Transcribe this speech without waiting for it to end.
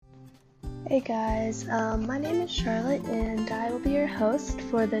Hey guys, my name is Charlotte and I will be your host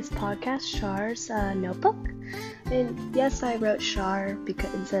for this podcast, Char's Notebook. And yes, I wrote Char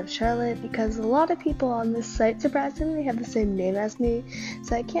instead of Charlotte because a lot of people on this site surprisingly have the same name as me,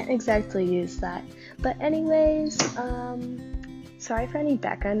 so I can't exactly use that. But anyways, sorry for any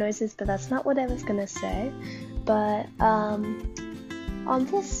background noises, but that's not what I was gonna say. But on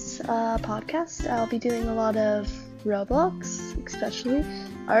this podcast, I'll be doing a lot of Roblox, especially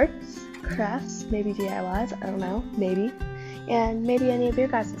arts, crafts, maybe DIYs, I don't know, maybe, and maybe any of your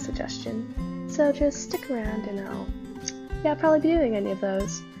guys' suggestions. So just stick around and I'll probably be doing any of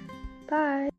those. Bye!